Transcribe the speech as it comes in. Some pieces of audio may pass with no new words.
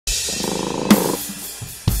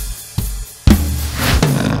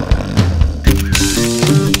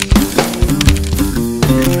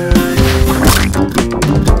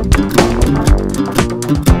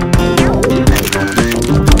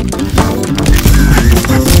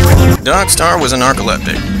Dogstar was a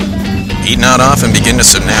narcoleptic. He'd nod off and begin to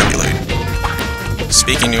somnambulate,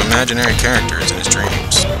 speaking to imaginary characters in his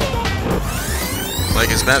dreams. Like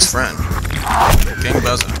his best friend, King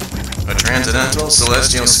Buzzoh, a transcendental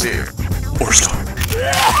celestial sphere, or star.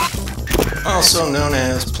 Also known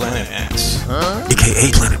as Planet X,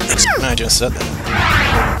 a.k.a. Planet X. I just said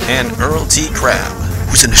that. And Earl T. Crab,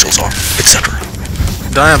 whose initials are, etc.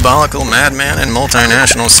 Diabolical madman and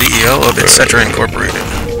multinational CEO of etc. Incorporated.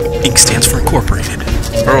 Inc. stands for Incorporated.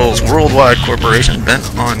 Earl's worldwide corporation bent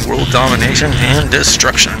on world domination and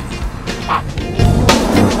destruction.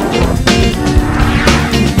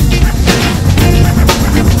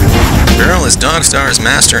 Earl is Dogstar's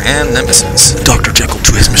master and nemesis. Dr. Jekyll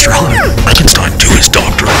to his Mr. Hyde. Frankenstein to his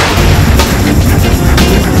doctor.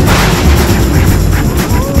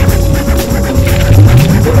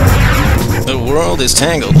 The world is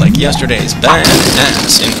tangled like yesterday's bad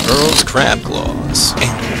ass in Earl's crab claws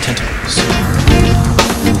and tentacles.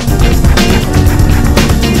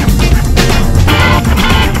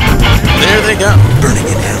 There they go. Burning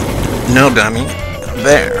in hell. No dummy.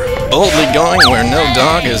 There. Boldly going where no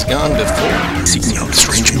dog has gone before. Seeking out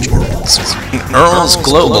strange new worlds. Earl's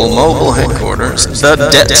global mobile headquarters, the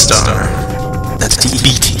Death Star. That's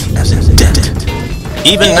DBT, as in debt.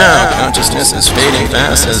 Even now, consciousness is fading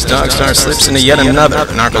fast as Dogstar slips into yet another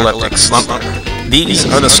narcoleptic slumber. These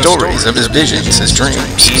are the stories of his visions, his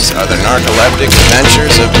dreams. These are the narcoleptic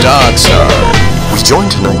adventures of Dogstar. We join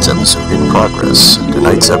tonight's episode in progress.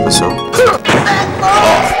 Tonight's episode...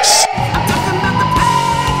 Copz.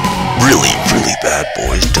 Really, really bad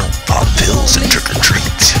boys don't pop pills and trick or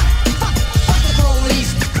treat.